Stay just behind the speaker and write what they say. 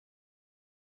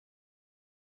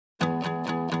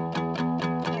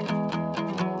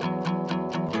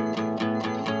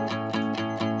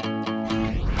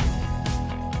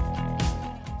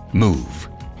Move.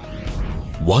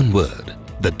 One word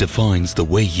that defines the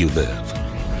way you live.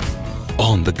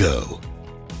 On the go.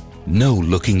 No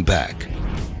looking back.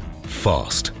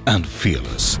 Fast and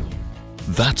fearless.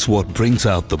 That's what brings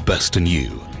out the best in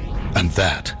you, and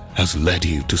that has led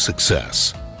you to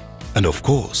success. And of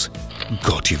course,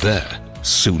 got you there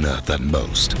sooner than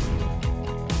most.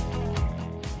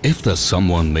 If there's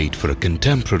someone made for a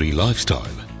contemporary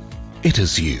lifestyle, it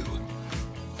is you.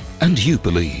 And you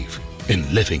believe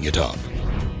in living it up.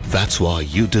 That's why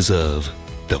you deserve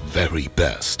the very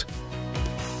best.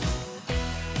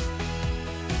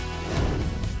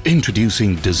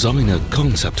 Introducing designer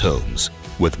concept homes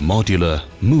with modular,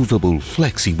 movable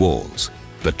flexi walls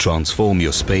that transform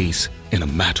your space in a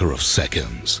matter of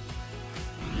seconds.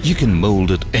 You can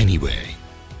mold it anyway,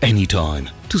 anytime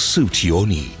to suit your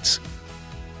needs.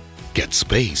 Get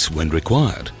space when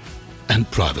required and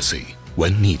privacy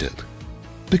when needed.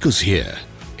 Because here,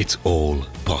 it's all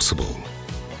possible.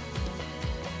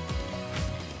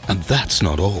 And that's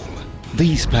not all.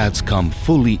 These pads come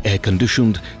fully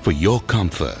air-conditioned for your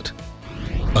comfort,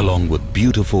 along with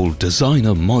beautiful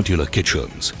designer modular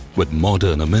kitchens with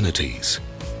modern amenities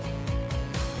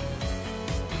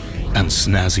and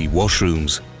snazzy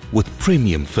washrooms with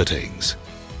premium fittings.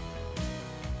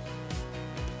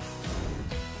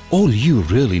 All you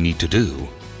really need to do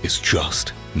is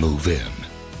just move in.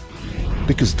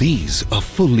 Because these are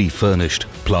fully furnished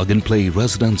plug-and-play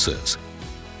residences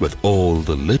with all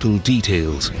the little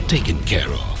details taken care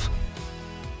of.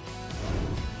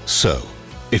 So,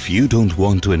 if you don't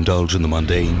want to indulge in the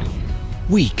mundane,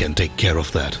 we can take care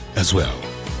of that as well.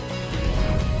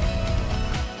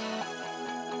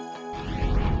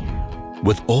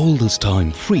 With all this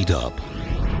time freed up,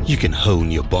 you can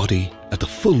hone your body at the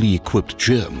fully equipped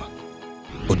gym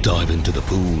or dive into the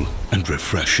pool and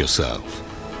refresh yourself.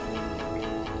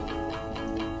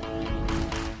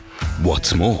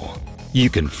 What's more, you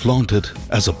can flaunt it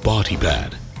as a party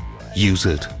pad. Use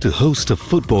it to host a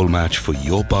football match for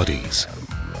your buddies.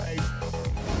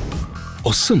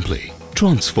 Or simply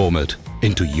transform it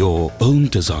into your own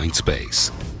design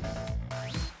space.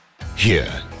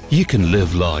 Here, you can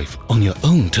live life on your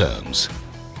own terms.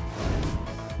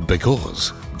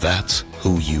 Because that's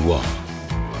who you are.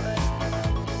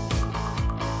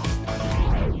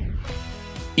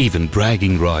 Even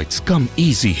bragging rights come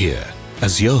easy here,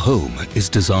 as your home is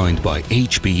designed by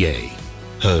HBA,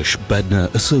 Hirsch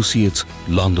Bedner Associates,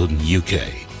 London, UK.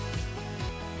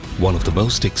 One of the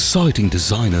most exciting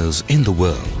designers in the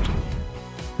world.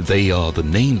 They are the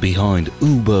name behind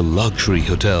uber luxury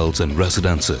hotels and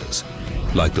residences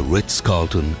like the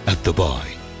Ritz-Carlton at Dubai,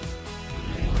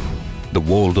 the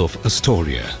Waldorf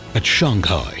Astoria at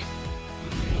Shanghai,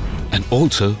 and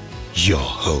also your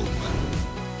home.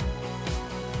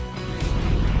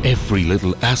 Every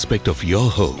little aspect of your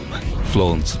home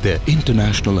flaunts their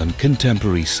international and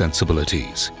contemporary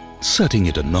sensibilities, setting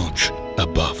it a notch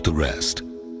above the rest.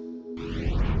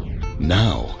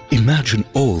 Now, imagine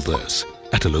all this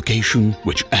at a location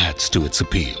which adds to its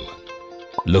appeal.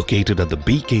 Located at the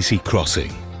BKC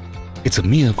crossing, it's a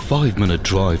mere 5-minute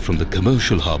drive from the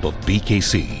commercial hub of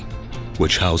BKC,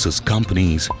 which houses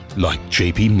companies like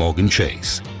JP Morgan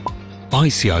Chase,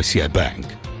 ICICI Bank,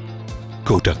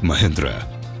 Kotak Mahindra,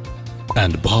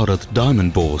 and Bharat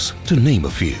Diamond Bourse, to name a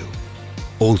few.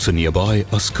 Also nearby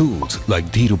are schools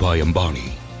like Dhirubhai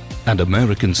Ambani and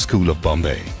American School of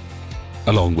Bombay,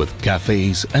 along with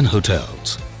cafes and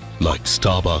hotels like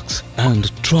Starbucks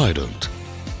and Trident.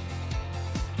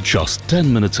 Just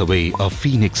 10 minutes away are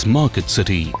Phoenix Market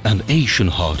City and Asian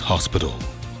Heart Hospital.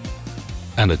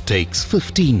 And it takes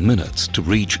 15 minutes to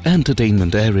reach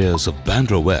entertainment areas of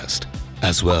Bandra West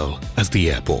as well as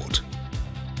the airport.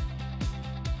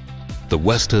 The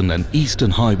Western and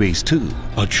Eastern highways too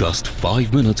are just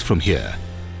 5 minutes from here,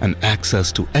 and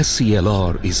access to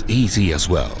SCLR is easy as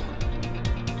well.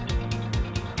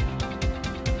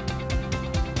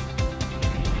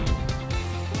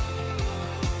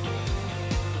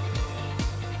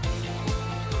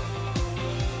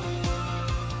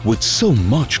 With so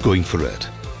much going for it,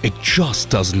 it just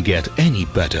doesn't get any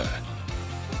better.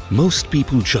 Most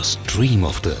people just dream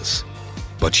of this,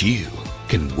 but you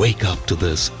can wake up to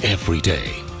this every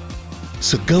day.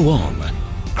 So go on,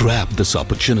 grab this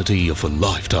opportunity of a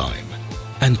lifetime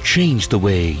and change the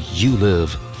way you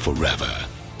live forever.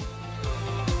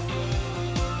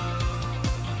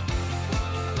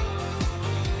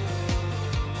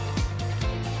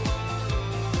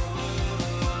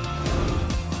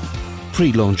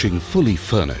 Pre-launching fully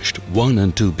furnished 1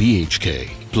 and 2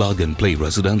 BHK plug-and-play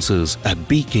residences at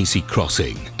BKC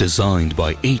Crossing, designed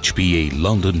by HBA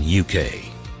London, UK.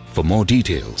 For more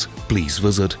details, please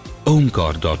visit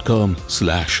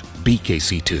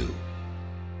omkar.com/BKC2.